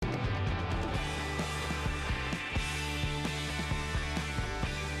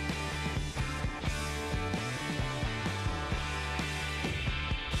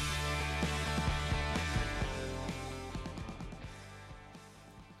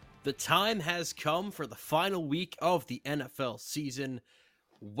The time has come for the final week of the NFL season.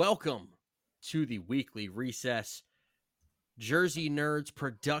 Welcome to the weekly recess. Jersey Nerds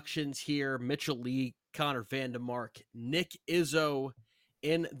Productions here. Mitchell Lee, Connor Vandemark, Nick Izzo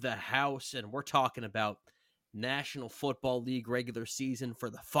in the house. And we're talking about National Football League regular season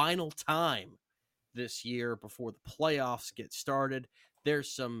for the final time this year before the playoffs get started.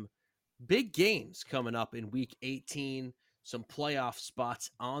 There's some big games coming up in week 18, some playoff spots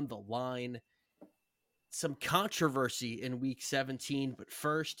on the line, some controversy in week 17. But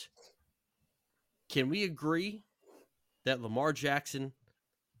first, can we agree that Lamar Jackson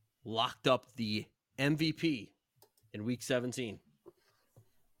locked up the MVP in week 17?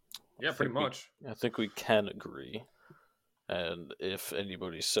 Yeah, pretty much. I think we can agree. And if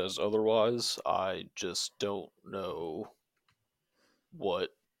anybody says otherwise, I just don't know what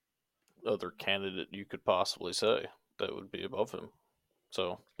other candidate you could possibly say that would be above him.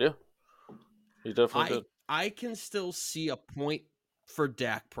 So, yeah, he definitely did. I can still see a point for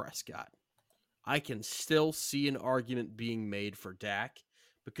Dak Prescott. I can still see an argument being made for Dak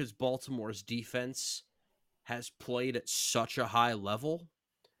because Baltimore's defense has played at such a high level.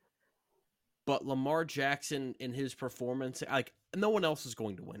 But Lamar Jackson in his performance, like, no one else is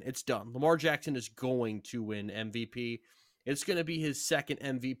going to win. It's done. Lamar Jackson is going to win MVP. It's going to be his second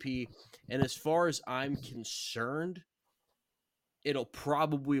MVP. And as far as I'm concerned, it'll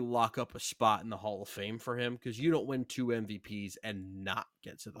probably lock up a spot in the Hall of Fame for him because you don't win 2 MVPs and not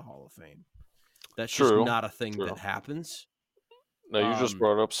get to the Hall of Fame. That's just not a thing that happens. No, you just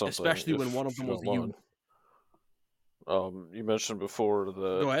brought up something. Especially when one of them was you. You mentioned before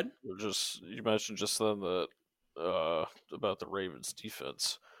that. Go ahead. You mentioned just then that about the Ravens'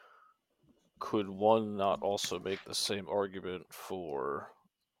 defense. Could one not also make the same argument for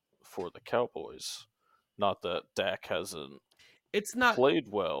the Cowboys? Not that Dak hasn't played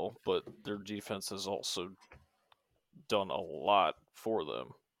well, but their defense has also done a lot for them.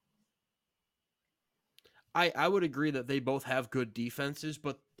 I would agree that they both have good defenses,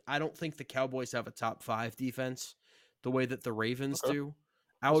 but I don't think the Cowboys have a top 5 defense the way that the Ravens do.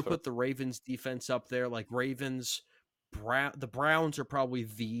 I would put the Ravens defense up there. Like the Browns are probably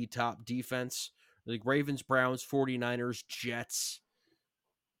the top defense. Like Ravens, Browns, 49ers, Jets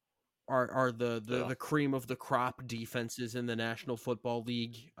are the cream of the crop defenses in the National Football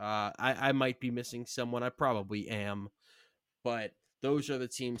League. I might be missing someone. I probably am. But those are the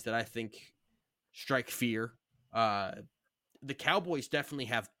teams that I think strike fear. The Cowboys definitely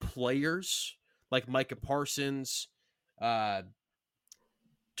have players like Micah Parsons.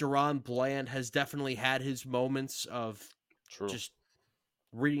 Deron Bland has definitely had his moments of just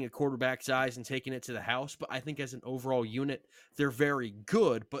reading a quarterback's eyes and taking it to the house. But I think as an overall unit, they're very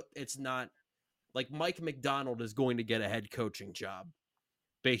good, but it's not like Mike McDonald is going to get a head coaching job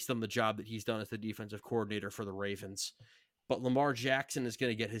based on the job that he's done as the defensive coordinator for the Ravens. But Lamar Jackson is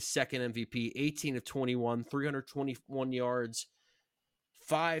going to get his second MVP, 18 of 21, 321 yards,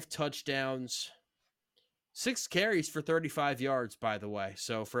 5 touchdowns, 6 carries for 35 yards, by the way.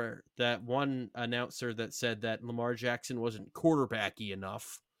 So for that one announcer that said that Lamar Jackson wasn't quarterbacky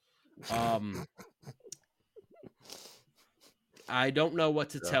enough, I don't know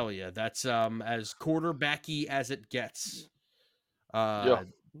what to tell you. That's as quarterbacky as it gets.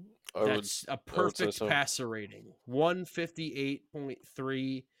 That's a perfect passer rating,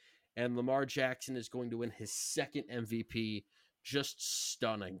 158.3, and Lamar Jackson is going to win his second MVP. Just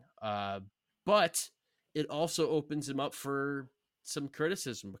stunning. But it also opens him up for some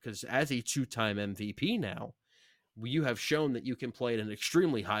criticism because as a 2-time MVP now, you have shown that you can play at an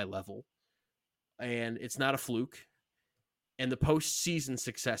extremely high level, and it's not a fluke. And the postseason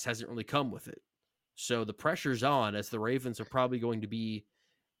success hasn't really come with it. So the pressure's on as the Ravens are probably going to be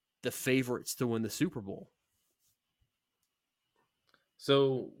the favorites to win the Super Bowl.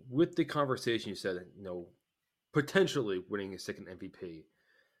 So with the conversation you said, potentially winning a second MVP,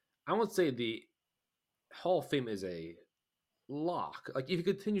 I would say the Hall of Fame is a lock. Like if he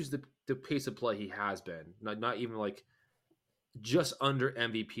continues the pace of play he has been, not even like just under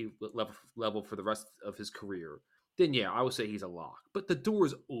MVP level for the rest of his career, then yeah, I would say he's a lock. But the door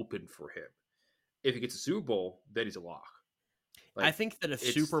is open for him. If he gets a Super Bowl, then he's a lock. Like, I think that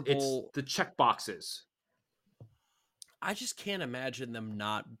Super Bowl, it's the check boxes. I just can't imagine them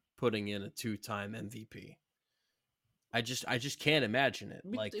not putting in a 2-time MVP. I just can't imagine it.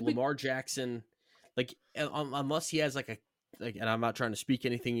 Like Lamar Jackson, like unless he has and I'm not trying to speak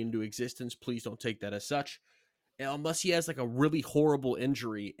anything into existence. Please don't take that as such. Unless he has like a really horrible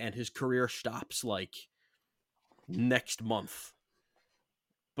injury and his career stops like next month.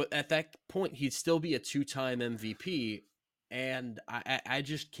 But at that point, he'd still be a 2-time MVP. and I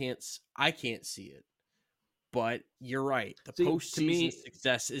just I can't see it. But you're right. The See, postseason to me,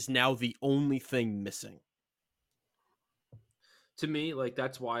 success is now the only thing missing. like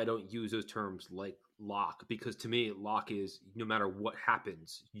that's why I don't use those terms like lock, because to me, lock is no matter what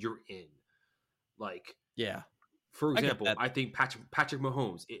happens, you're in. Like, Yeah, for I get example, that. I think Patrick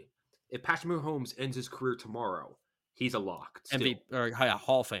Mahomes. If Patrick Mahomes ends his career tomorrow, he's a lock still MVP or yeah,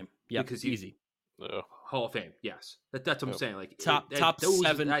 Hall of Fame. Yep, because easy. Yeah. Hall of Fame. Yes, that's what I'm Yep. saying. Like Top those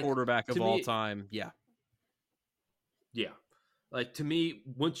 7 quarterback to of all me, time. Yeah. yeah. Like to me,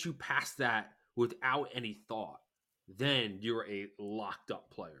 once you pass that without any thought, then you're a locked up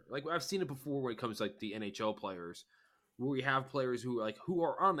player. Like I've seen it before when it comes to like the NHL players, where we have players who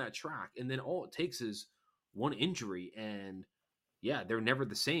are on that track, and then all it takes is one injury, and yeah, they're never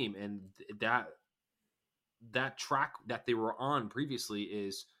the same. And that track that they were on previously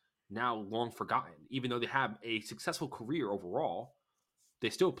is now long forgotten. Even though they have a successful career overall,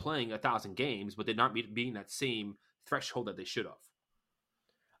 they're still playing 1,000 games, but they're not being that same threshold that they should have.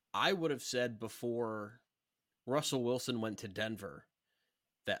 I would have said before Russell Wilson went to Denver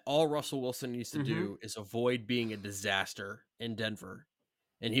that all Russell Wilson needs to do is avoid being a disaster in Denver,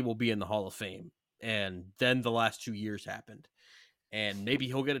 and he will be in the Hall of Fame. And then the last 2 years happened. And maybe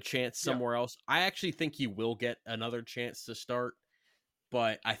he'll get a chance somewhere else. I actually think he will get another chance to start,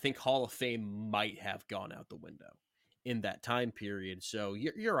 but I think Hall of Fame might have gone out the window in that time period. So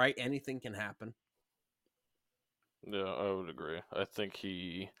you're right. Anything can happen. Yeah, I would agree. I think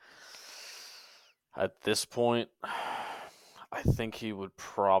at this point, I think he would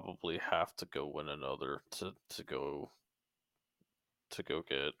probably have to go win another to go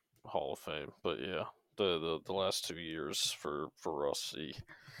get Hall of Fame. But yeah, the last 2 years for us, he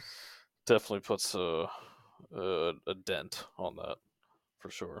definitely puts a dent on that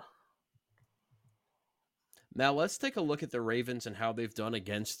for sure. Now let's take a look at the Ravens and how they've done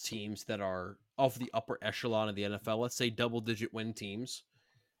against teams that are of the upper echelon of the NFL. Let's say double-digit win teams.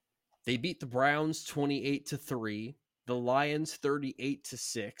 They beat the Browns 28-3, the Lions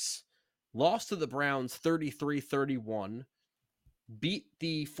 38-6, lost to the Browns 33-31, beat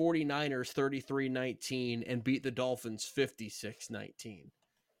the 49ers 33-19, and beat the Dolphins 56-19.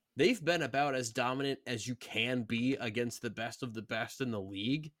 They've been about as dominant as you can be against the best of the best in the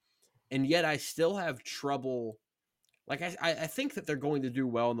league. And yet I still have trouble. Like, I think that they're going to do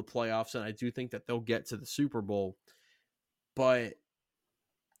well in the playoffs, and I do think that they'll get to the Super Bowl. But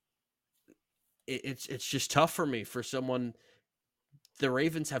it's just tough for me for someone. The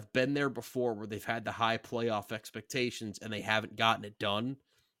Ravens have been there before where they've had the high playoff expectations, and they haven't gotten it done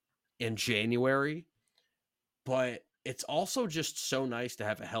in January. But it's also just so nice to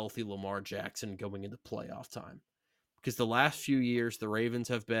have a healthy Lamar Jackson going into playoff time. Because the last few years, the Ravens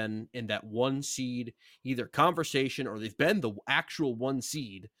have been in that 1 seed, either conversation or they've been the actual 1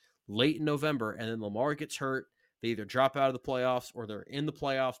 seed late in November, and then Lamar gets hurt. They either drop out of the playoffs or they're in the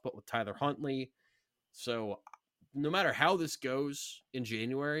playoffs, but with Tyler Huntley. So no matter how this goes in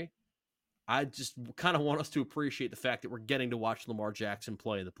January, I just kind of want us to appreciate the fact that we're getting to watch Lamar Jackson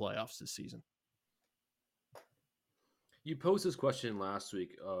play in the playoffs this season. You posed this question last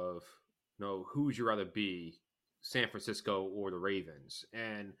week of, who would you rather be, San Francisco or the Ravens?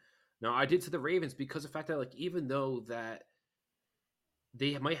 And now I did to the Ravens because of the fact that, like, even though that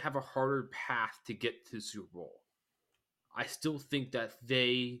they might have a harder path to get to the Super Bowl, I still think that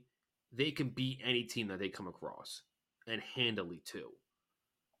they can beat any team that they come across, and handily too.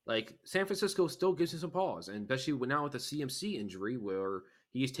 Like San Francisco still gives you some pause, and especially now with the CMC injury, where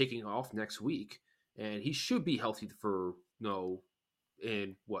he is taking off next week, and he should be healthy for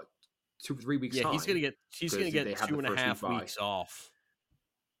in what 2-3 weeks Yeah, time. he's gonna get 2.5 weeks off.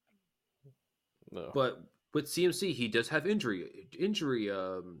 No. But with CMC, he does have injury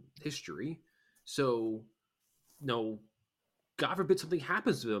history, so God forbid something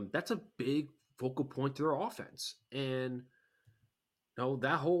happens to him, that's a big focal point to their offense. And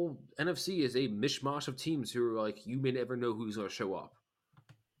that whole NFC is a mishmash of teams who are like, you may never know who's going to show up.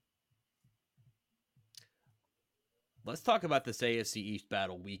 Let's talk about this AFC East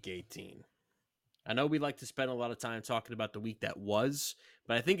battle week 18. I know we like to spend a lot of time talking about the week that was,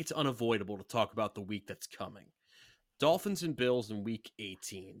 but I think it's unavoidable to talk about the week that's coming. Dolphins and Bills in week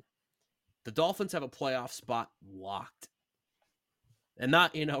 18. The Dolphins have a playoff spot locked. And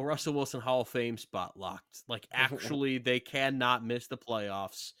not, Russell Wilson Hall of Fame spot locked. Like, actually, they cannot miss the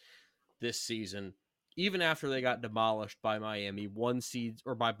playoffs this season. Even after they got demolished by Miami,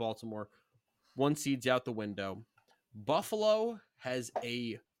 by Baltimore, 1 seed's out the window. Buffalo has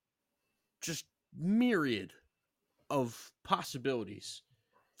a just myriad of possibilities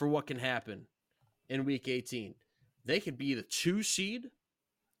for what can happen in week 18. they could be the 2 seed.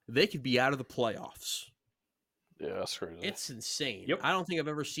 They could be out of the playoffs. Yeah, that's crazy. It's insane. Yep. I don't think I've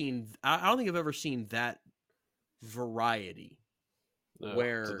ever seen that variety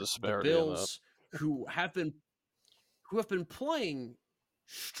where the disparity in that. Bills, who have been playing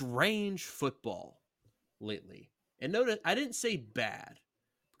strange football lately. And notice I didn't say bad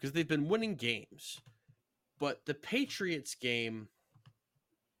because they've been winning games. But the Patriots game,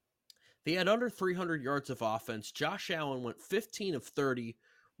 they had under 300 yards of offense. Josh Allen went 15 of 30,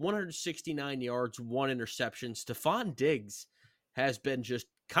 169 yards, 1 interception. Stephon Diggs has been just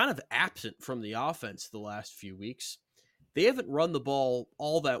kind of absent from the offense the last few weeks. They haven't run the ball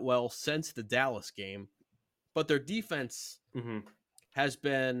all that well since the Dallas game, but their defense has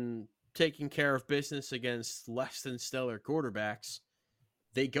been taking care of business against less than stellar quarterbacks.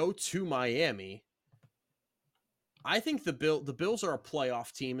 They go to Miami. I think the Bills are a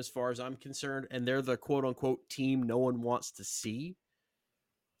playoff team as far as I'm concerned, and they're the quote-unquote team no one wants to see.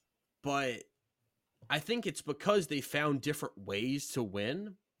 But I think it's because they found different ways to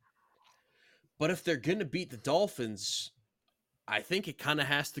win. But if they're going to beat the Dolphins, I think it kind of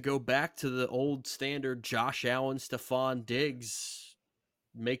has to go back to the old standard Josh Allen, Stephon Diggs,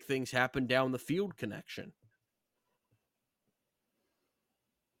 make things happen down the field connection.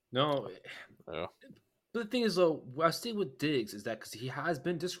 No. Yeah. But the thing is, though, what I see with Diggs is that because he has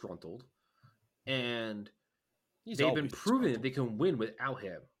been disgruntled, and they've been proving that they can win without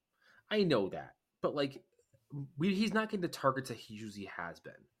him. I know that, but like, he's not getting the targets that he usually has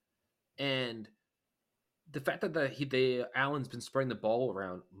been, and the fact that Allen's been spreading the ball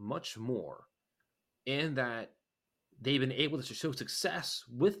around much more, and that they've been able to show success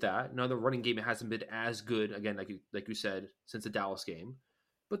with that. Now the running game hasn't been as good again, like you said, since the Dallas game,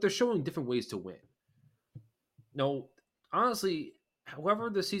 but they're showing different ways to win. No, honestly, however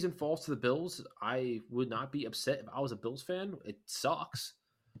the season falls to the Bills, I would not be upset if I was a Bills fan. It sucks.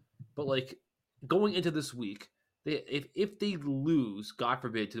 But like going into this week, if they lose, God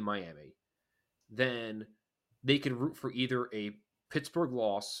forbid, to Miami, then they can root for either a Pittsburgh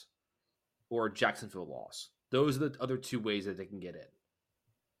loss or a Jacksonville loss. Those are the other 2 ways that they can get in.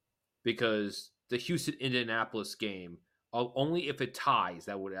 Because the Houston-Indianapolis game, only if it ties,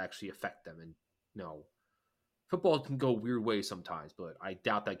 that would actually affect them. And no. Football can go weird ways sometimes, but I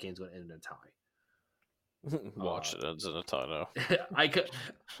doubt that game's going to end in a tie. Watch it ends in a tie now.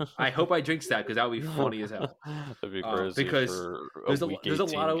 I hope I jinx that because that would be funny as hell. That'd be crazy because for there's week a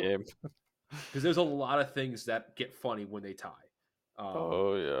lot of game. Because there's a lot of things that get funny when they tie.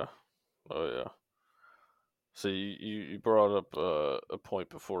 Oh yeah. So you brought up a point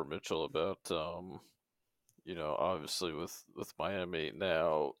before, Mitchell, about obviously with Miami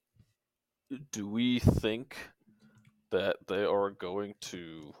now. Do we think that they are going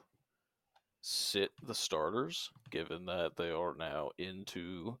to sit the starters, given that they are now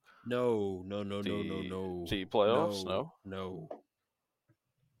into No. the playoffs?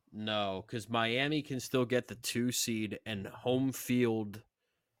 No, because Miami can still get the 2 seed and home field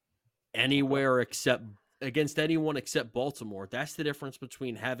anywhere against anyone except Baltimore. That's the difference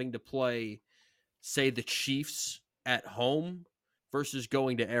between having to play, say, the Chiefs at home versus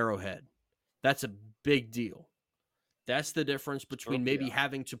going to Arrowhead. That's a big deal. That's the difference between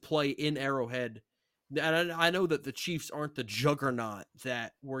having to play in Arrowhead. And I know that the Chiefs aren't the juggernaut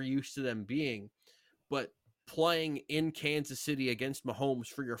that we're used to them being, but playing in Kansas City against Mahomes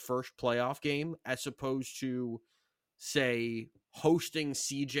for your first playoff game, as opposed to, say, hosting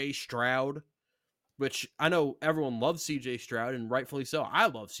CJ Stroud, which I know everyone loves CJ Stroud, and rightfully so. I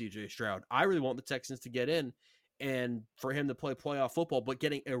love CJ Stroud. I really want the Texans to get in and for him to play playoff football, but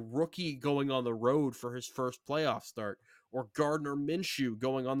getting a rookie going on the road for his first playoff start, or Gardner Minshew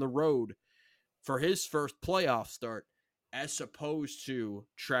going on the road for his first playoff start, as opposed to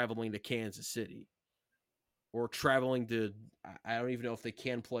traveling to Kansas City or traveling to, I don't even know if they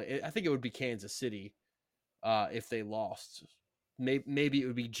can play. I think it would be Kansas City if they lost. Maybe it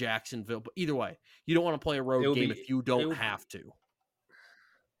would be Jacksonville, but either way, you don't want to play a road game if you don't have to.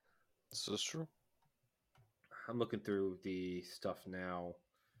 This is true. I'm looking through the stuff now.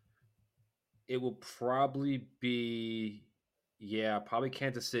 It will probably be, probably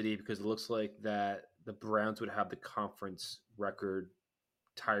Kansas City, because it looks like that the Browns would have the conference record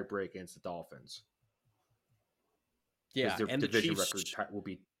tiebreak against the Dolphins. Yeah, their and division the Chiefs record will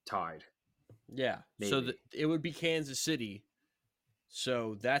be tied. Yeah, maybe. So it would be Kansas City.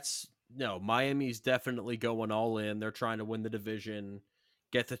 So Miami's definitely going all in. They're trying to win the division,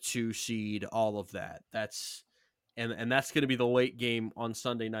 get the 2 seed, all of that. That's going to be the late game on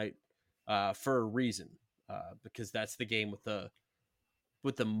Sunday night for a reason, because that's the game with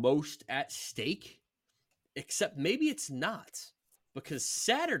the most at stake. except maybe it's not, because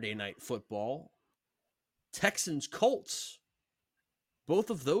Saturday night football, Texans Colts, both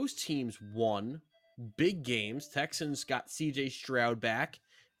of those teams won big games. Texans got CJ Stroud back.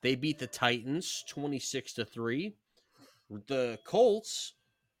 They beat the Titans 26-3. The Colts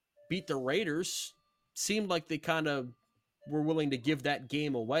beat the Raiders. Seemed like they kind of were willing to give that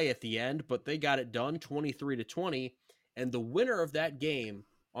game away at the end, but they got it done 23-20. And the winner of that game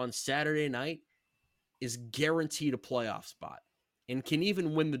on Saturday night is guaranteed a playoff spot and can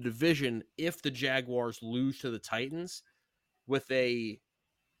even win the division if the Jaguars lose to the Titans with a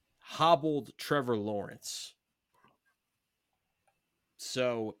hobbled Trevor Lawrence.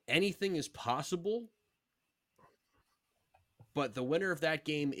 So anything is possible, but the winner of that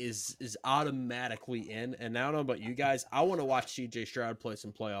game is automatically in. And I don't know about you guys, I want to watch CJ Stroud play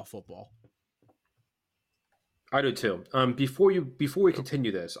some playoff football. I do too. Before we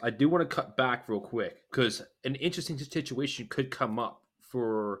continue this, I do want to cut back real quick because an interesting situation could come up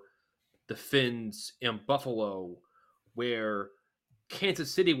for the Finns in Buffalo, where Kansas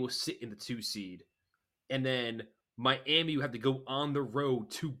City will sit in the 2 seed, and then Miami will have to go on the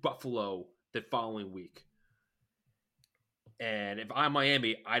road to Buffalo the following week. And if I'm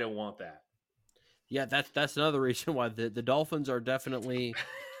Miami, I don't want that. Yeah, that's another reason why the Dolphins are definitely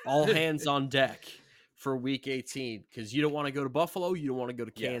all hands on deck for Week 18, because you don't want to go to Buffalo, you don't want to go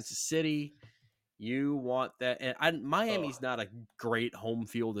to Kansas City. You want that, and Miami's not a great home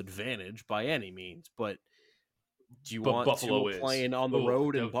field advantage by any means, but do you want Buffalo to playing on the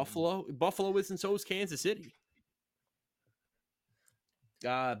road in Buffalo? Buffalo is, and so is Kansas City.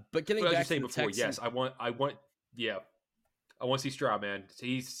 But getting back to the Texans, yes, I want to see Stroud, man.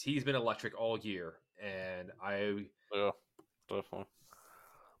 He's been electric all year, and definitely.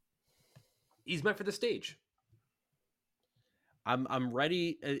 He's meant for the stage. I'm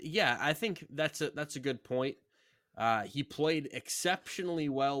ready. Yeah, I think that's a good point. He played exceptionally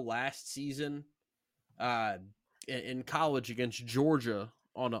well last season in college against Georgia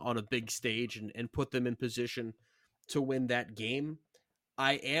on a big stage and put them in position to win that game.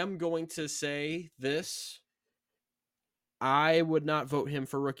 I am going to say this. I would not vote him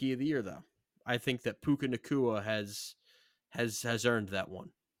for Rookie of the Year, though. I think that Puka Nacua has earned that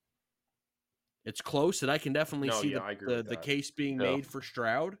one. It's close, and I can definitely see the case being made for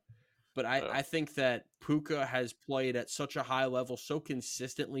Stroud. But I think that Puka has played at such a high level so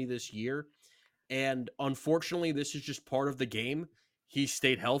consistently this year. And unfortunately, this is just part of the game. He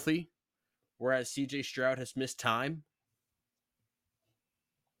stayed healthy, whereas CJ Stroud has missed time.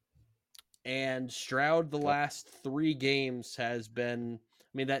 And Stroud, the last 3 games has been,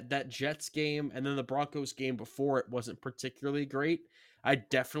 I mean, that Jets game and then the Broncos game before it wasn't particularly great. I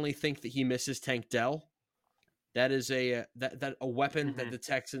definitely think that he misses Tank Dell. That is a weapon that the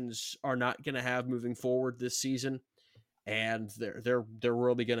Texans are not going to have moving forward this season, and they're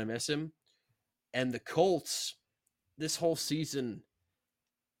really going to miss him. And the Colts, this whole season,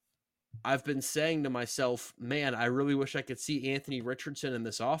 I've been saying to myself, man, I really wish I could see Anthony Richardson in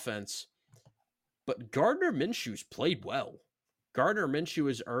this offense. But Gardner Minshew's played well. Gardner Minshew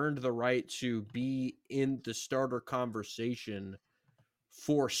has earned the right to be in the starter conversation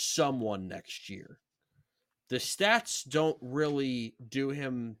for someone next year. The stats don't really do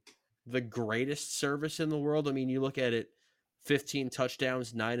him the greatest service in the world. I mean, you look at it, 15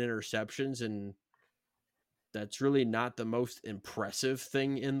 touchdowns, 9 interceptions, and that's really not the most impressive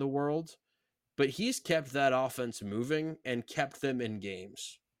thing in the world. But he's kept that offense moving and kept them in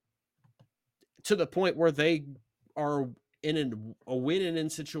games to the point where they are in a win-in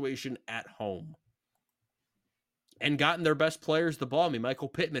situation at home and gotten their best players the ball. I mean, Michael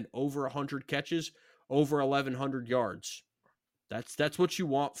Pittman, over 100 catches, over 1,100 yards. That's what you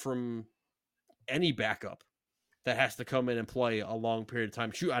want from any backup that has to come in and play a long period of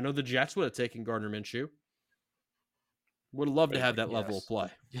time. Shoot, I know the Jets would have taken Gardner Minshew. Would love to have that level of play.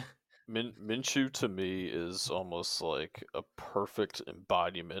 Minshew to me is almost like a perfect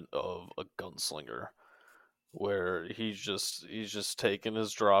embodiment of a gunslinger, where he's just taking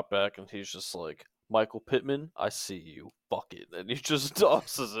his drop back and he's just like, Michael Pittman, I see you, bucket, and he just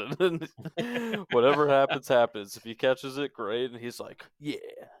tosses it, and whatever happens. If he catches it, great, and he's like, yeah,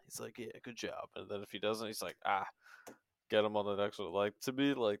 good job. And then if he doesn't, he's like, get him on the next one. Like, to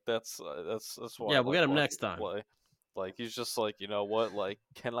me, like that's why. Yeah, we'll get him next time. Play. Like, he's just like, you know what? Like,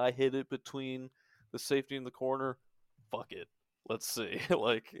 can I hit it between the safety and the corner? Fuck it, let's see.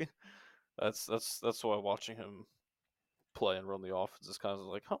 Like, that's why watching him play and run the offense is kind of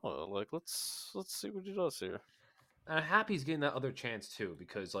like, like let's see what he does here. I'm happy he's getting that other chance too,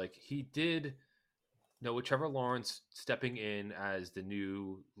 because like he did, with Trevor Lawrence stepping in as the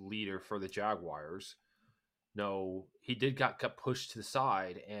new leader for the Jaguars, no, he did got pushed to the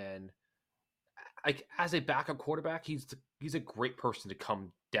side, and like as a backup quarterback, he's a great person to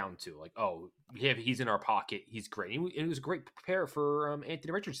come down to. Like, oh, yeah, he's in our pocket, he's great. And it was a great prepare for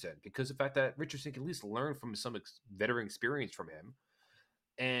Anthony Richardson because the fact that Richardson can at least learn from some veteran experience from him.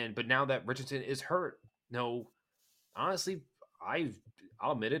 And but now that Richardson is hurt, no, honestly,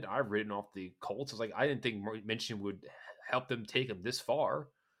 I'll admit it, I've written off the Colts. I was like, I didn't think Minshew would help them take him this far,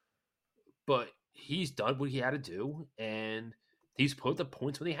 but he's done what he had to do, and he's put the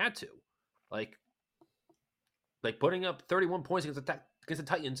points when he had to. Like putting up 31 points against the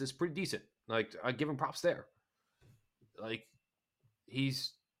Titans is pretty decent. Like I give him props there. Like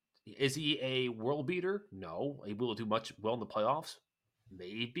is he a world beater? No. He will do much well in the playoffs.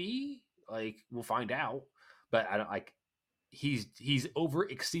 Maybe. Like we'll find out. But I don't like he's over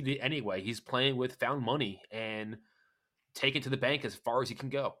exceeded anyway. He's playing with found money and taken to the bank as far as he can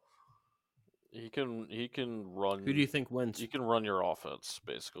go. He can run. Who do you think wins? He can run your offense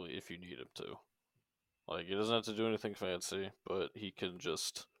basically if you need him to. Like he doesn't have to do anything fancy, but he can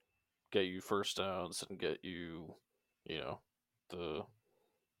just get you first downs and get you, the,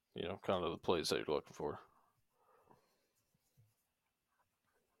 kind of the plays that you're looking for.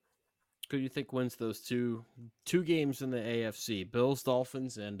 Who do you think wins those two games in the AFC? Bills,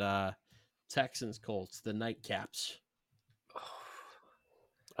 Dolphins, and Texans, Colts, the nightcaps.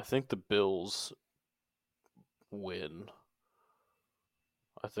 I think the Bills win.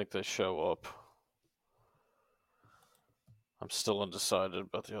 I think they show up. I'm still undecided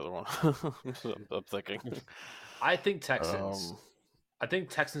about the other one. I'm thinking. I think Texans. I think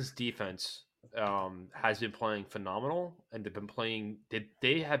Texans defense has been playing phenomenal, and they've been playing.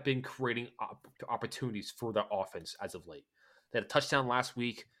 They have been creating opportunities for their offense as of late. They had a touchdown last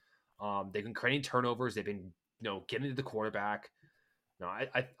week. They've been creating turnovers. They've been getting to the quarterback. No,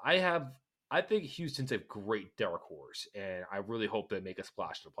 I think Houston's a great Derek horse, and I really hope they make a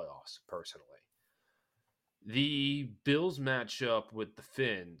splash in the playoffs. Personally, the Bills match up with the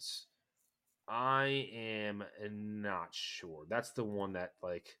Finns. I am not sure. That's the one that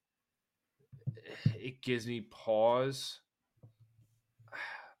it gives me pause.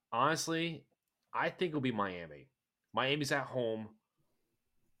 Honestly, I think it'll be Miami. Miami's at home.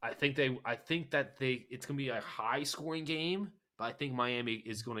 I think that it's gonna be a high scoring game, but I think Miami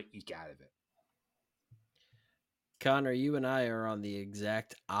is gonna eke out of it. Connor, you and I are on the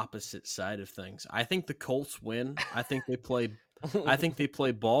exact opposite side of things. I think the Colts win. I think they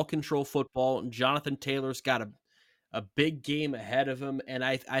play ball control football, and Jonathan Taylor's got a big game ahead of him. And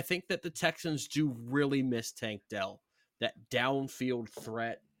I think that the Texans do really miss Tank Dell, that downfield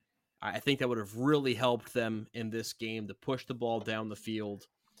threat. I think that would have really helped them in this game to push the ball down the field.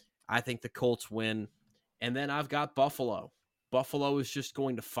 I think the Colts win. And then I've got Buffalo. Buffalo is just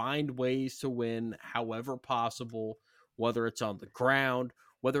going to find ways to win however possible, whether it's on the ground,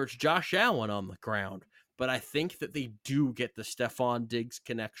 whether it's Josh Allen on the ground. But I think that they do get the Stephon Diggs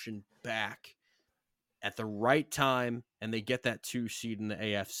connection back at the right time, and they get that 2 seed in the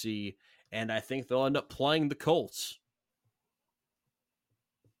AFC, and I think they'll end up playing the Colts.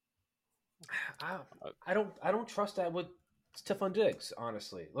 I don't trust that with Stephon Diggs,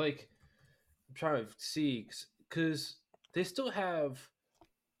 honestly. Like, I'm trying to see because they still have.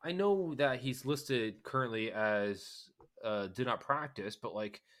 I know that he's listed currently as did not practice, but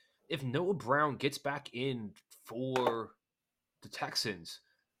if Noah Brown gets back in for the Texans,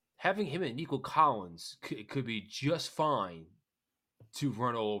 having him and Nico Collins could be just fine to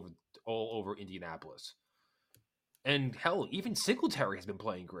run all over Indianapolis. And hell, even Singletary has been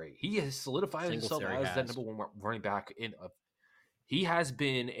playing great. He has solidified himself as that number one running back. He has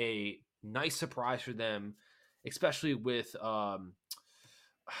been a nice surprise for them, especially with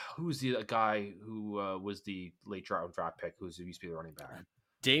who's the guy who was the late draft pick who used to be the running back?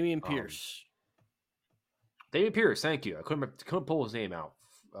 Dameon Pierce. Dameon Pierce, thank you. I couldn't pull his name out.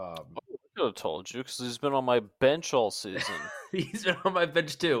 I could have told you because he's been on my bench all season. He's been on my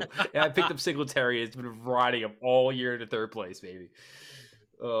bench too. Yeah, I picked up Singletary. It's been riding him all year to third place, baby.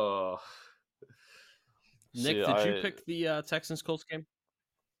 Nick, did you pick the Texans Colts game?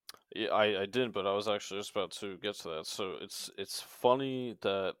 Yeah, I didn't, but I was actually just about to get to that. So it's funny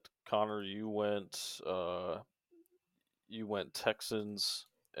that Connor, you went Texans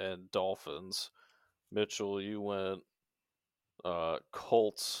and Dolphins. Mitchell, you went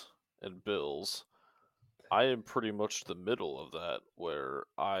Colts and Bills. I am pretty much the middle of that, where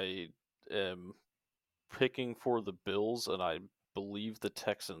I am picking for the Bills, and I believe the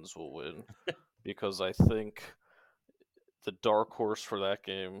Texans will win because I think the dark horse for that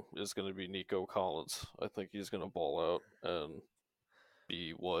game is going to be Nico Collins. I think he's going to ball out and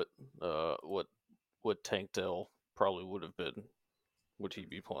be what what Tank Dell probably would have been, would he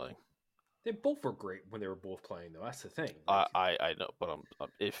be playing? They both were great when they were both playing, though. That's the thing. I know, but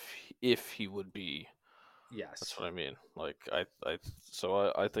if he would be, Yes, that's what I mean. Like I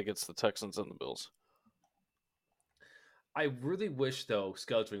think it's the Texans and the Bills. I really wish, though,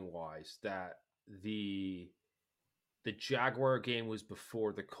 scheduling wise, that the Jaguar game was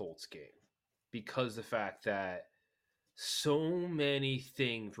before the Colts game, because the fact that so many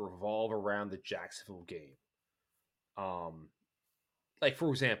things revolve around the Jacksonville game. Like for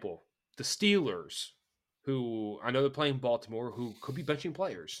example, the Steelers, who I know they're playing Baltimore, who could be benching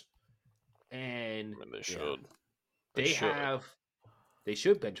players, and I mean, they should. They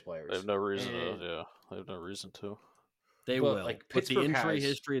should bench players. They have no reason to. Yeah, they have no reason to. They But, will. like, With the Pittsburgh injury has-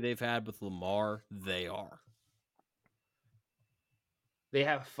 history they've had with Lamar, they are. They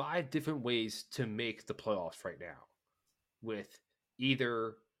have 5 different ways to make the playoffs right now. With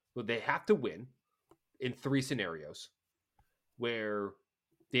either they have to win in 3 scenarios, where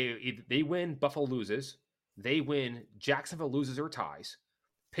they win, Buffalo loses, they win, Jacksonville loses or ties,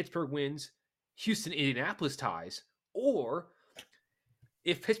 Pittsburgh wins, Houston, Indianapolis ties, or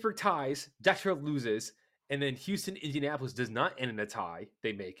if Pittsburgh ties, Jacksonville loses, and then Houston, Indianapolis does not end in a tie,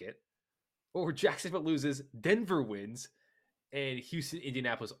 they make it, or Jacksonville loses, Denver wins, and Houston,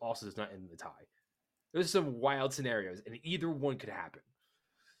 Indianapolis also does not end in the tie. Those are some wild scenarios, and either one could happen.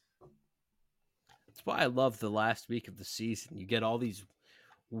 That's why I love the last week of the season. You get all these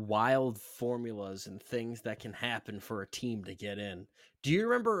wild formulas and things that can happen for a team to get in. Do you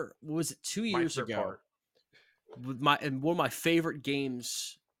remember, was it 2 years favorite ago? part. And one of my favorite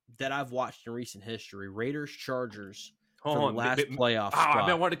games that I've watched in recent history, Raiders Chargers for the last playoff spot.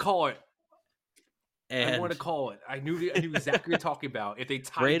 I wanted to call it. And I want to call it. I knew exactly what you're talking about. If they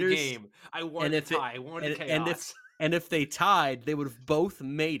tied Raiders- the game, I wanted to tie. I wanted chaos. and if they tied, they would have both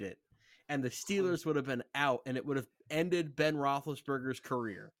made it, and the Steelers would have been out, and it would have ended Ben Roethlisberger's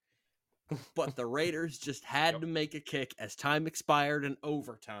career. But the Raiders just had to make a kick as time expired in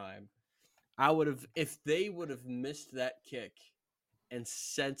overtime. If they would have missed that kick and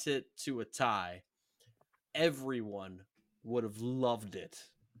sent it to a tie, everyone would have loved it.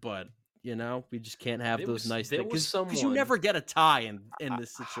 But we just can't have those nice things because you never get a tie in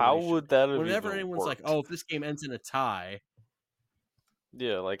this situation. How would that have Whenever even anyone's worked? like, "Oh, if this game ends in a tie,"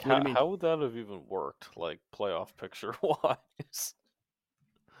 Yeah, like What do you mean? how would that have even worked, like playoff picture wise?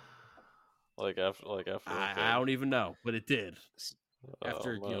 like after I don't even know, but it did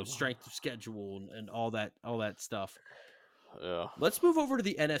after man. strength of schedule and all that stuff. Yeah. Let's move over to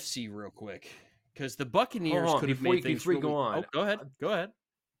the NFC real quick because the Buccaneers Hold on, could have before made things you go really- on. Oh, go ahead. Go ahead.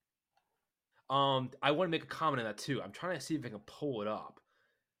 I want to make a comment on that too. I'm trying to see if I can pull it up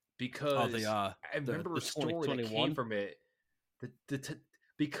because I remember a story that 2021? came from it.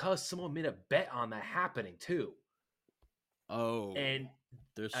 Because someone made a bet on that happening too, Oh, and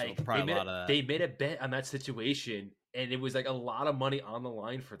there's like, probably a lot of that. they made a bet on that situation, and it was like a lot of money on the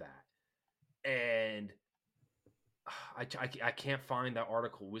line for that. And I can't find that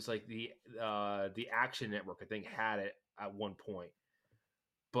article. It was like the Action Network, I think, had it at one point,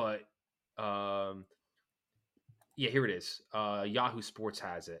 but yeah, here it is. Yahoo Sports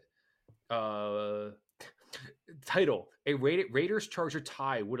has it. Title: A Raiders Charger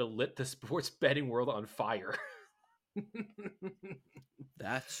tie would have lit the sports betting world on fire.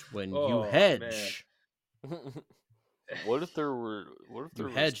 That's when Oh, you hedge. What if there was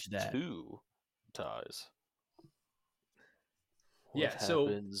hedged that. 2 ties? Yeah, What so-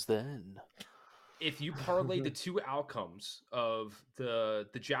 happens then? If you parlay the 2 outcomes of the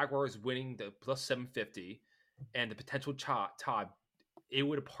Jaguars winning the plus 750 and the potential tie, it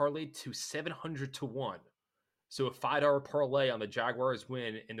would have parlayed to 700 to 1. So a $5 parlay on the Jaguars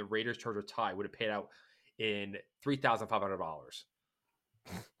win and the Raiders Charger tie would have paid out in $3,500.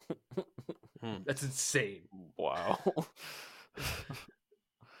 That's insane. Wow.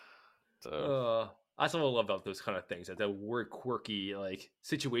 That's what I love about those kind of things. That the weird, quirky like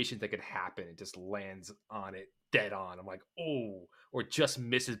situations that could happen. It just lands on it dead on. I'm like, oh, or just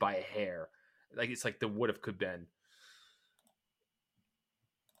misses by a hair. Like it's like the would have could been.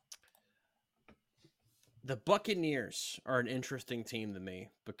 The Buccaneers are an interesting team to me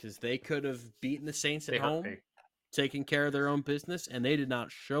because they could have beaten the Saints at They hurt home, me. taking care of their own business, and they did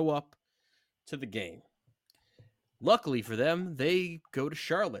not show up to the game. Luckily for them, they go to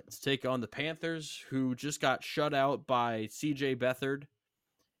Charlotte to take on the Panthers, who just got shut out by C.J. Beathard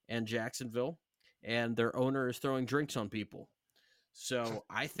and Jacksonville, and their owner is throwing drinks on people. So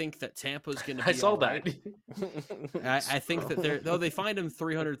I think that Tampa's going to be I saw all that. right. I think that they fined him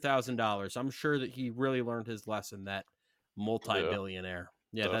 $300,000. I'm sure that he really learned his lesson, that multi-billionaire.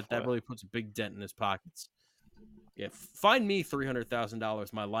 Yeah, that Definitely. really puts a big dent in his pockets. Yeah, find me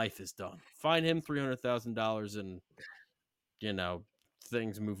 $300,000, my life is done. Find him $300,000, and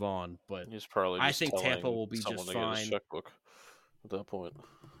things move on. But He's probably I just think Tampa telling will be someone just to get his fine. checkbook at that point.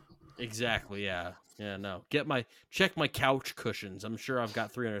 Exactly. Yeah. Yeah. No. Check my couch cushions. I'm sure I've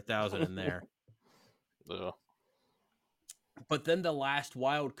got 300,000 in there. Yeah. But then the last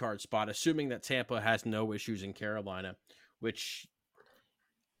wild card spot, assuming that Tampa has no issues in Carolina, which,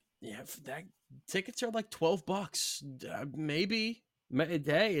 yeah, that tickets are like $12. Maybe.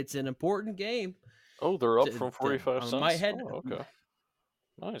 Hey, it's an important game. Oh, they're up from 45 My cents. head. Oh, okay.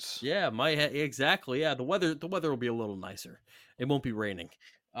 Nice. Yeah, my head. Exactly. Yeah, the weather will be a little nicer. It won't be raining.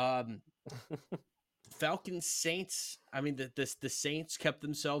 Falcons Saints. I mean, the Saints kept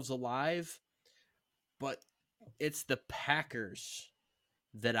themselves alive, but it's the Packers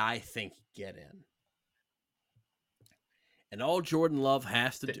that I think get in. And all Jordan Love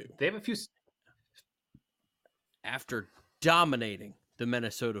has to do, They have a few. after dominating the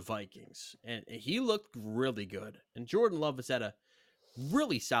Minnesota Vikings, and he looked really good. And Jordan Love has had a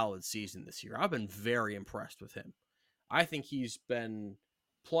really solid season this year. I've been very impressed with him. I think he's been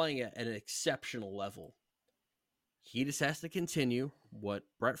playing at an exceptional level. He just has to continue what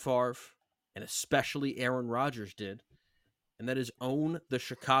Brett Favre and especially Aaron Rodgers did, and that is own the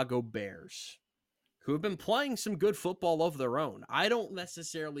Chicago Bears, who have been playing some good football of their own. I don't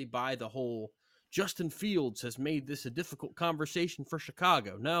necessarily buy the whole Justin Fields has made this a difficult conversation for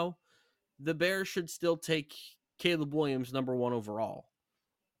Chicago. No, the Bears should still take Caleb Williams number 1 overall.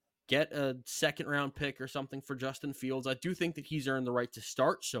 Get a second round pick or something for Justin Fields. I do think that he's earned the right to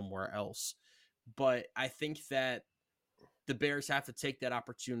start somewhere else, but I think that the Bears have to take that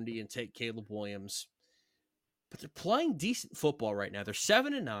opportunity and take Caleb Williams. But they're playing decent football right now. They're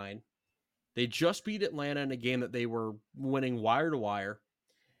 7-9. They just beat Atlanta in a game that they were winning wire to wire.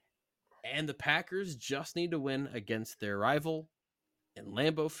 And the Packers just need to win against their rival in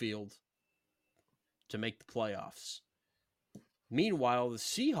Lambeau Field to make the playoffs. Meanwhile, the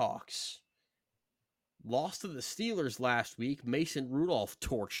Seahawks lost to the Steelers last week. Mason Rudolph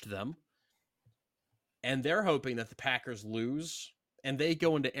torched them. And they're hoping that the Packers lose. And they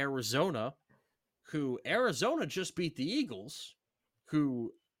go into Arizona, who Arizona just beat the Eagles,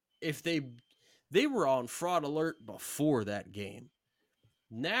 who, if they were on fraud alert before that game.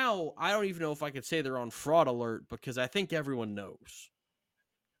 Now, I don't even know if I could say they're on fraud alert because I think everyone knows.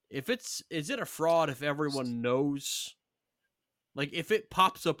 Is it a fraud if everyone knows? Like, if it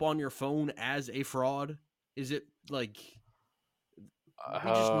pops up on your phone as a fraud, is it like, we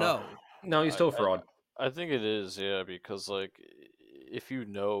just know? No, he's still a fraud. I think it is, yeah, because like if you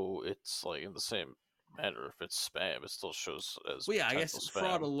know it's like in the same manner, if it's spam, it still shows as Well, yeah, I guess potential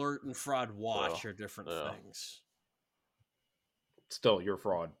fraud spam. alert and fraud watch Yeah, are different yeah. things. Still, you're a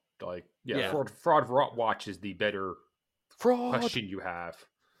fraud. Like, Yeah. fraud watch is the better Fraud. question you have.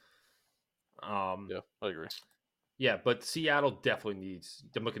 Yeah, I agree. Yeah, but Seattle definitely needs.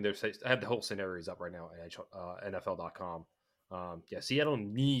 I'm looking there. I have the whole scenarios up right now at NFL.com. Yeah, Seattle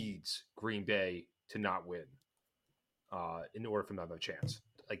needs Green Bay to not win in order for them to have a chance.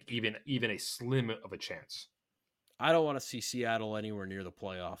 Like even a slim of a chance. I don't want to see Seattle anywhere near the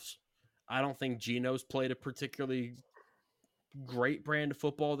playoffs. I don't think Geno's played a particularly great brand of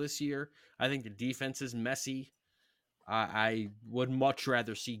football this year. I think the defense is messy. I would much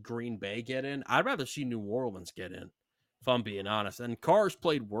rather see Green Bay get in. I'd rather see New Orleans get in, if I'm being honest. And Carr's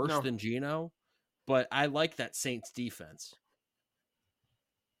played worse than Geno, but I like that Saints defense.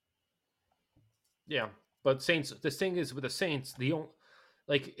 Yeah, but Saints. The thing is with the Saints,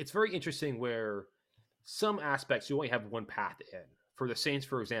 it's very interesting where some aspects you only have one path in. For the Saints,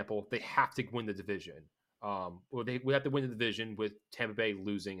 for example, they have to win the division. Or they would have to win the division with Tampa Bay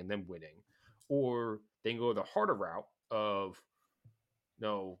losing and then winning, or they can go the harder route of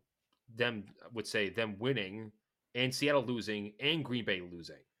them winning and Seattle losing and Green Bay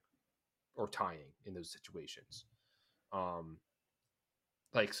losing or tying in those situations.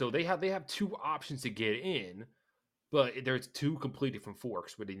 So they have two options to get in, but there's two completely different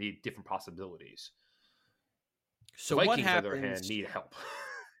forks where they need different possibilities. So Vikings, what happens, on the other hand, need help.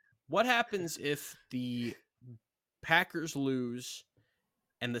 What happens if the Packers lose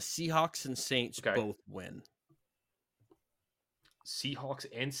and the Seahawks and Saints both win? Seahawks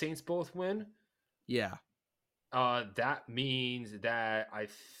and Saints both win? Yeah. That means that I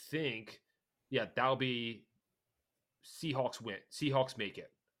think, that'll be Seahawks win. Seahawks make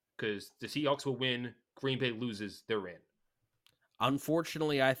it because the Seahawks will win. Green Bay loses, they're in.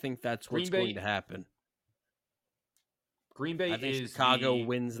 Unfortunately, I think that's what's going to happen. Green Bay I think Chicago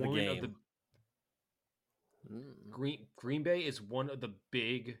wins the game. Green Bay is one of the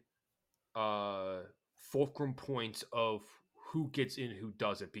big fulcrum points of who gets in, who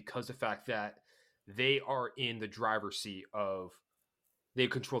doesn't, because the fact that they are in the driver's seat of they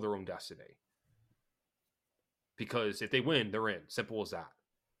control their own destiny. Because if they win, they're in. Simple as that.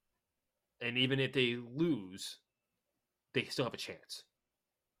 And even if they lose, they still have a chance.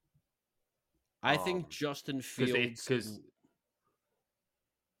 I think Justin Fields.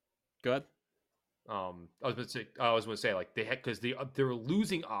 Go ahead. I was going to say like they had, because their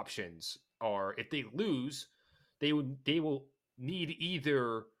losing options are, if they lose, they will need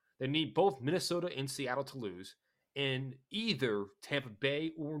they need both Minnesota and Seattle to lose, and either Tampa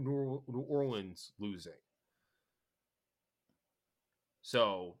Bay or New Orleans losing.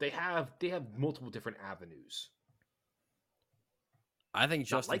 So they have multiple different avenues. I think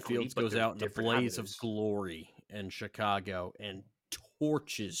Justin Fields goes out in a blaze of glory in Chicago and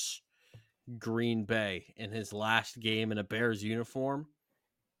torches Green Bay in his last game in a Bears uniform.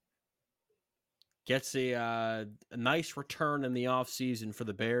 Gets a nice return in the offseason for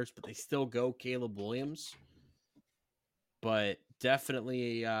the Bears, but they still go Caleb Williams. But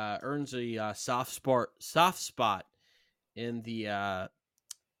definitely earns a soft spot in the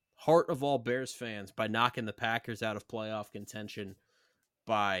heart of all Bears fans by knocking the Packers out of playoff contention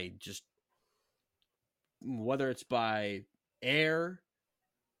by just, whether it's by air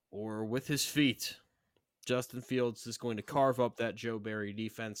or with his feet. Justin Fields is going to carve up that Joe Barry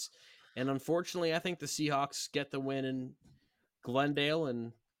defense. And unfortunately, I think the Seahawks get the win in Glendale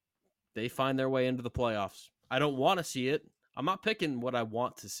and they find their way into the playoffs. I don't want to see it. I'm not picking what I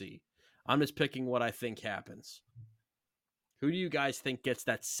want to see. I'm just picking what I think happens. Who do you guys think gets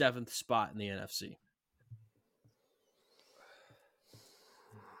that 7th spot in the NFC?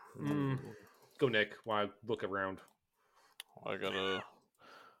 Go, Nick. While I look around. I gotta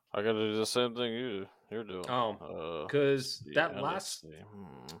do the same thing you're doing. Oh, because that last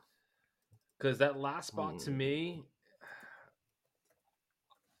spot to me,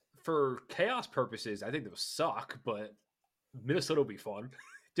 for chaos purposes, I think they'll suck, but Minnesota will be fun.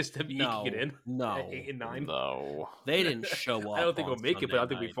 Just to get in. No. 8 and 9. No. They didn't show up. I don't think we'll make it, but I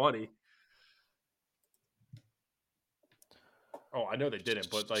think it'll be funny. Oh, I know they didn't,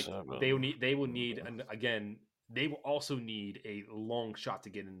 but like they will need, and again, they will also need a long shot to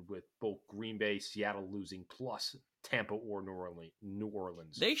get in with both Green Bay, Seattle losing, plus Tampa or New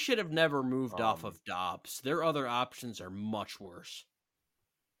Orleans. They should have never moved off of Dobbs. Their other options are much worse.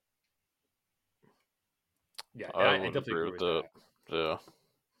 Yeah, I definitely agree with that. Yeah.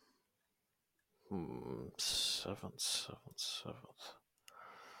 7th.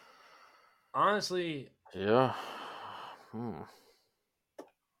 Honestly, yeah.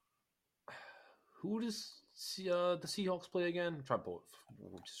 Who does the Seahawks play again? I'm trying to pull it.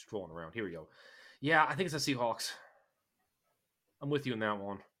 We're just scrolling around. Here we go. Yeah, I think it's the Seahawks. I'm with you on that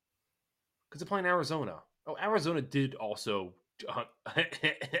one. Because they're playing Arizona. Oh, Arizona did also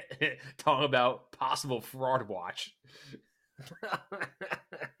talk about possible fraud watch.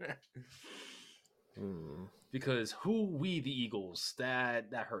 Because the Eagles,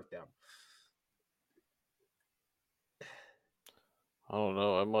 that hurt them. I don't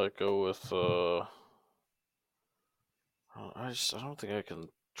know. I might go with. I don't think I can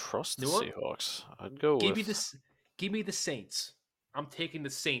trust the Seahawks. I'd go give me the Saints. I'm taking the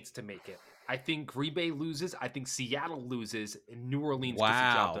Saints to make it. I think Green Bay loses. I think Seattle loses, and New Orleans gets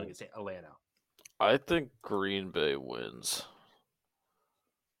the job done against Atlanta. I think Green Bay wins.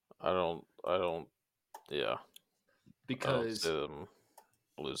 I don't. Yeah. Because I don't see them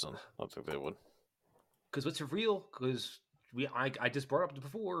losing. I think they would. Because what's real? Because I just brought up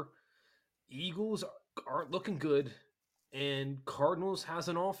before, Eagles aren't looking good, and Cardinals has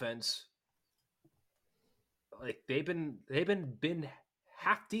an offense. Like they've been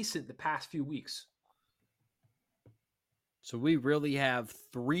half decent the past few weeks. So we really have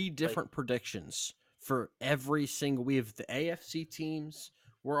 3 different predictions for every single. We have the AFC teams.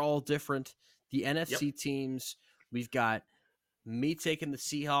 We're all different. The NFC teams, we've got me taking the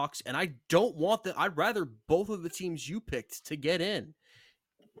Seahawks, and I don't want that. I'd rather both of the teams you picked to get in.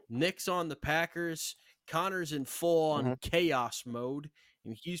 Nick's on the Packers. Connor's in full on chaos mode.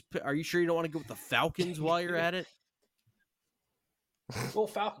 And are you sure you don't want to go with the Falcons while you're at it? Well,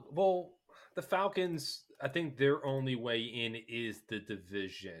 the Falcons, I think their only way in is the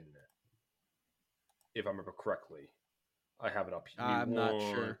division, if I remember correctly. I have it up here. I'm not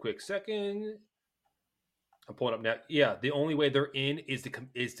sure. Quick second. I'm pulling up now. Yeah, the only way they're in is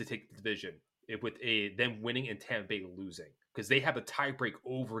to take the division with them winning and Tampa Bay losing, because they have a tiebreak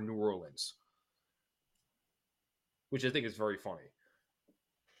over New Orleans, which I think is very funny.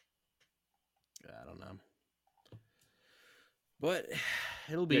 I don't know. But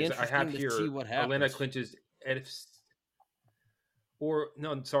it'll be Yeah, 'cause I have interesting to see here what Atlanta happens. clinches NFC, or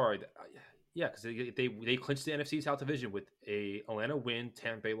no, I'm sorry. Yeah, because they clinched the NFC South Division with a Atlanta win,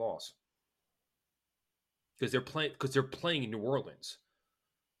 Tampa Bay loss because they're playing in New Orleans.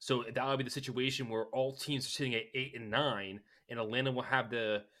 So that would be the situation where all teams are sitting at 8 and 9, and Atlanta will have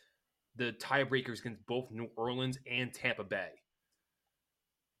the tiebreakers against both New Orleans and Tampa Bay.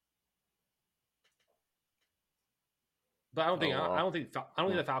 But I don't think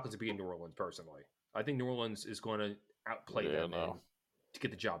Oh, the Falcons will be in New Orleans personally. I think New Orleans is going to outplay Yeah, them no. and to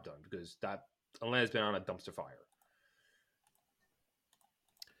get the job done because that Atlanta's been on a dumpster fire.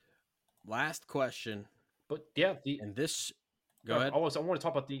 Last question, But yeah, and this. Go I ahead. want to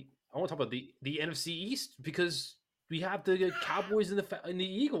talk about the NFC East because we have the Cowboys and the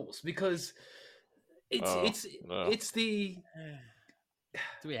Eagles because No. it's the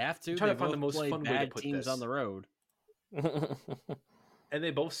Do we have to? I'm trying They to find the both most play fun way to bad put teams on this, the road. and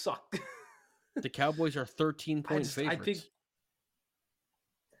they both suck. The Cowboys are 13-point favorites. I think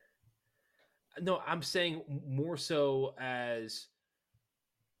no, I'm saying more so as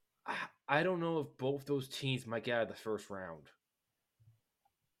I don't know if both those teams might get out of the first round.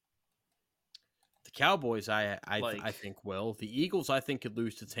 The Cowboys, I Like- think will. The Eagles, I think, could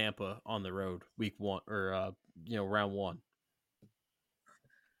lose to Tampa on the road week one or round one.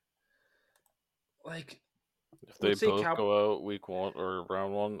 Like If they let's say both go out week 1 or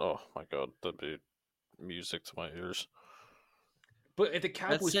round 1, oh my god, that'd be music to my ears. but if the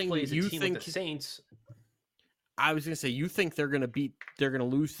Cowboys saying play that as a you team think- with the Saints, I was gonna say, you think they're gonna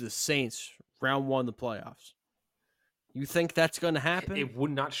lose to the Saints round one of the playoffs? You think that's gonna happen? it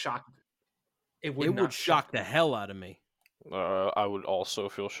would not shock. It would It not would shock me. the hell out of me. I would also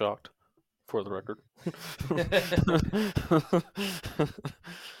feel shocked, for the record.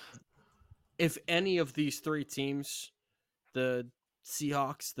 If any of these three teams, the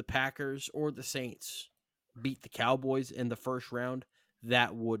Seahawks, the Packers, or the Saints, beat the Cowboys in the first round,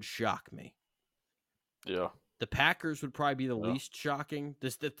 that would shock me. Yeah. The Packers would probably be the Yeah. least shocking.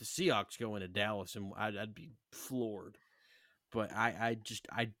 That the Seahawks go into Dallas, and I'd be floored. But I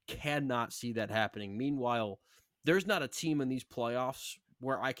cannot see that happening. Meanwhile, there's not a team in these playoffs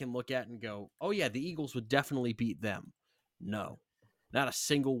where I can look at and go, oh yeah, the Eagles would definitely beat them. No, not a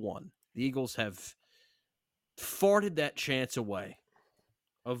single one. The Eagles have farted that chance away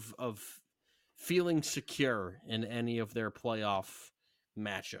of feeling secure in any of their playoff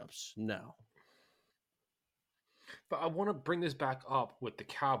matchups. No. But I want to bring this back up with the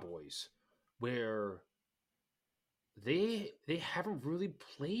Cowboys, where they haven't really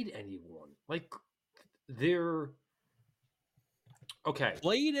played anyone. Like they're okay.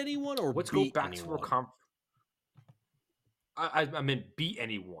 Played anyone or Let's beat go back anyone? to our I mean beat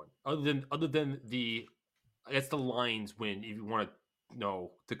anyone other than the I guess the Lions win. If you want to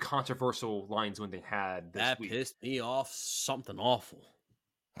know the controversial Lions win they had this That week. pissed me off something awful.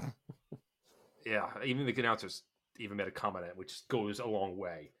 Yeah, even the announcers even made a comment on it, which goes a long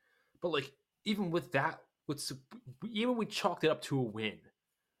way. But like, even with that, even we chalked it up to a win.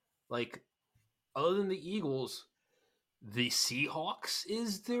 Like, other than the Eagles, the Seahawks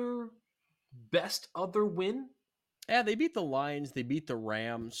is their best other win. Yeah, they beat the Lions. They beat the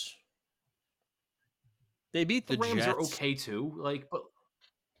Rams. They beat The the Rams Jets. are okay too. Like,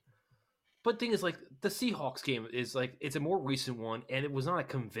 but thing is, like, the Seahawks game is like it's a more recent one, and it was not a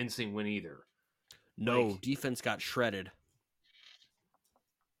convincing win either. No, Like- defense got shredded.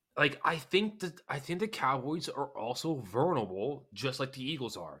 Like I think the Cowboys are also vulnerable, just like the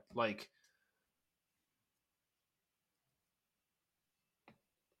Eagles are.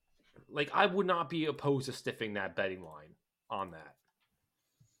 Like I would not be opposed to stiffing that betting line on that.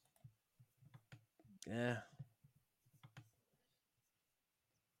 Yeah.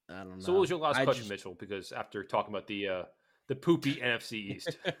 I don't know. So, what was your last I question, just- Mitchell? Because after talking about the poopy NFC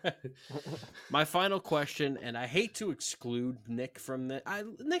East, My final question, and I hate to exclude Nick from the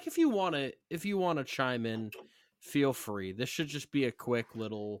Nick, if you wanna chime in, feel free. This should just be a quick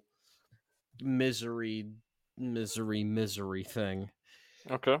little misery thing.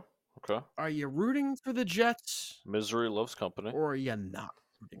 Okay. Are you rooting for the Jets Misery loves company. or are you not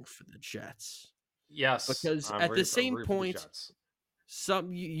rooting for the Jets? yes, Because I'm at the rooting- I'm same rooting for the point- Jets.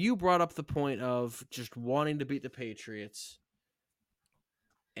 You brought up the point of just wanting to beat the Patriots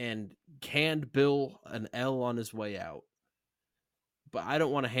and canned Bill an L on his way out. But I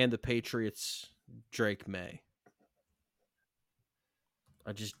don't want to hand the Patriots Drake May.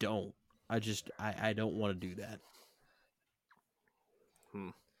 I just don't. I don't want to do that.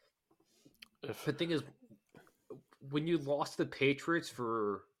 If The thing is, when you lost the Patriots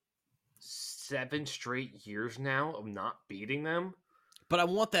for 7 straight years now of not beating them. But I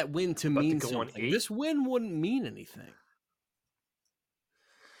want that win to About to mean go on something. 8? This win wouldn't mean anything.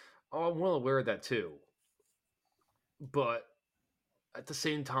 Oh, I'm well aware of that too. But at the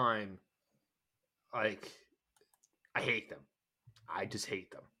same time, like, I hate them. I just hate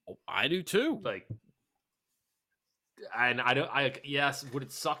them. Oh, I do too. Like, and yes, would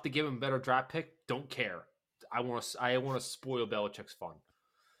it suck to give him a better draft pick? Don't care. I want to spoil Belichick's fun,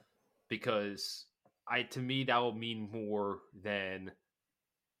 because to me that will mean more than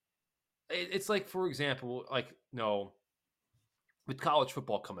it's like, for example, like, no, with college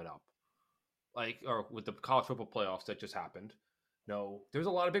football coming up, like, or with the college football playoffs that just happened. No, there's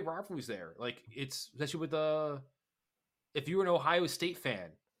a lot of big rivalries there. Like, it's especially with if you were an Ohio State fan,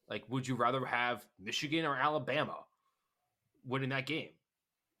 like, would you rather have Michigan or Alabama winning that game?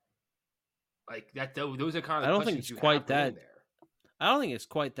 Like, that, those are kind of the I don't think questions it's you quite have going that. there. I don't think it's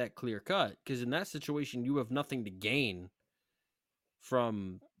quite that clear cut, because in that situation you have nothing to gain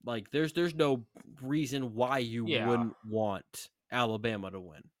from, like, there's no reason why you Yeah. wouldn't want Alabama to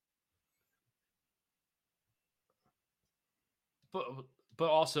win. But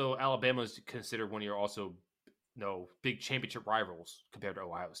also, Alabama is considered one of your also big championship rivals compared to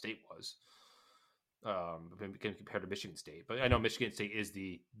Ohio State was. Compared to Michigan State, but I know Michigan State is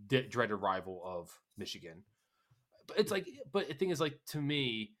the dreaded rival of Michigan. But it's like, but the thing is, like, to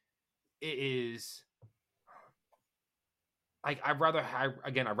me, it is like, I'd rather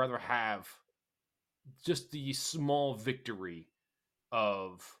have just the small victory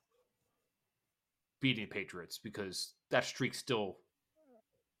of beating Patriots, because that streak still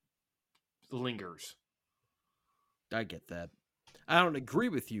lingers. I get that. I don't agree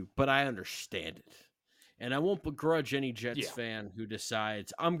with you, but I understand it. And I won't begrudge any Jets fan who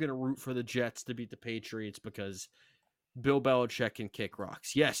decides, I'm going to root for the Jets to beat the Patriots because Bill Belichick can kick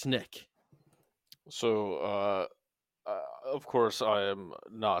rocks. Yes, Nick. So, of course, I am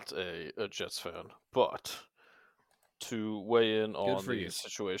not a Jets fan, but to weigh in on the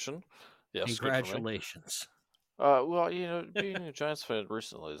situation, yes, congratulations. Good for me. Well, being a Giants fan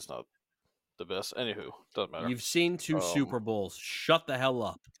recently is not the best. Anywho, doesn't matter. You've seen 2 Super Bowls. Shut the hell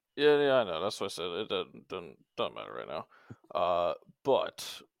up. Yeah, I know. That's what I said. It doesn't matter right now.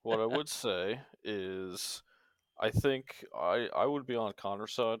 But what I would say is, I think I would be on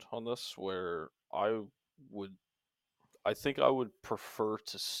Connor's side on this, where I think I would prefer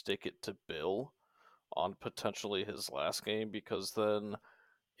to stick it to Bill on potentially his last game, because then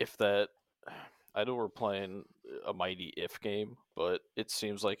if that, I know we're playing a mighty if game, but it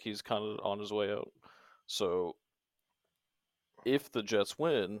seems like he's kind of on his way out. So if the Jets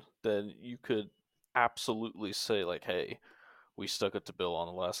win, then you could absolutely say, like, hey, we stuck it to Bill on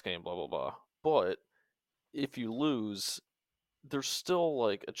the last game, blah, blah, blah. But if you lose, there's still,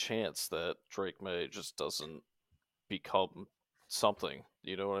 like, a chance that Drake May just doesn't become something.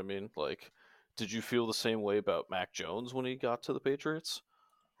 You know what I mean? Like, did you feel the same way about Mac Jones when he got to the Patriots?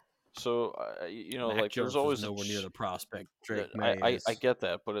 So, Mac like, Jones there's always nowhere near the prospect Drake May is. I get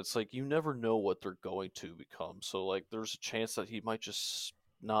that, but it's like, you never know what they're going to become. So, like, there's a chance that he might just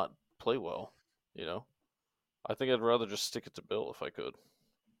not play well. I think I'd rather just stick it to Bill if I could.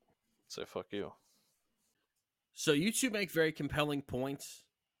 Say fuck you. So you two make very compelling points.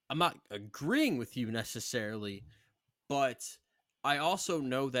 I'm not agreeing with you necessarily, but I also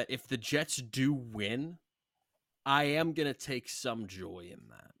know that if the Jets do win, I am going to take some joy in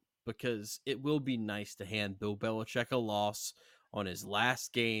that, because it will be nice to hand Bill Belichick a loss on his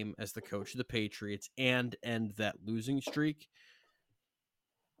last game as the coach of the Patriots and end that losing streak.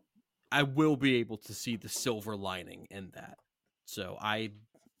 I will be able to see the silver lining in that. So I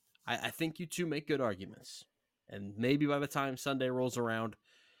think you two make good arguments. And maybe by the time Sunday rolls around,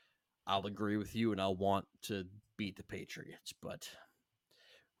 I'll agree with you and I'll want to beat the Patriots. But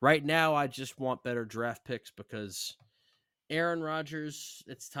right now, I just want better draft picks, because Aaron Rodgers,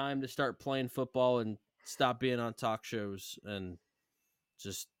 it's time to start playing football and stop being on talk shows and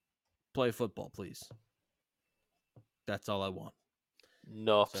just play football, please. That's all I want.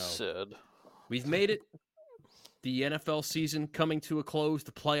 Enough said. We've made it. The NFL season coming to a close.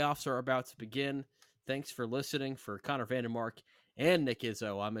 The playoffs are about to begin. Thanks for listening. For Connor Vandermark and Nick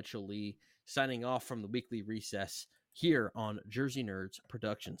Izzo, I'm Mitchell Lee, signing off from the weekly recess here on Jersey Nerds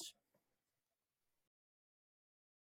Productions.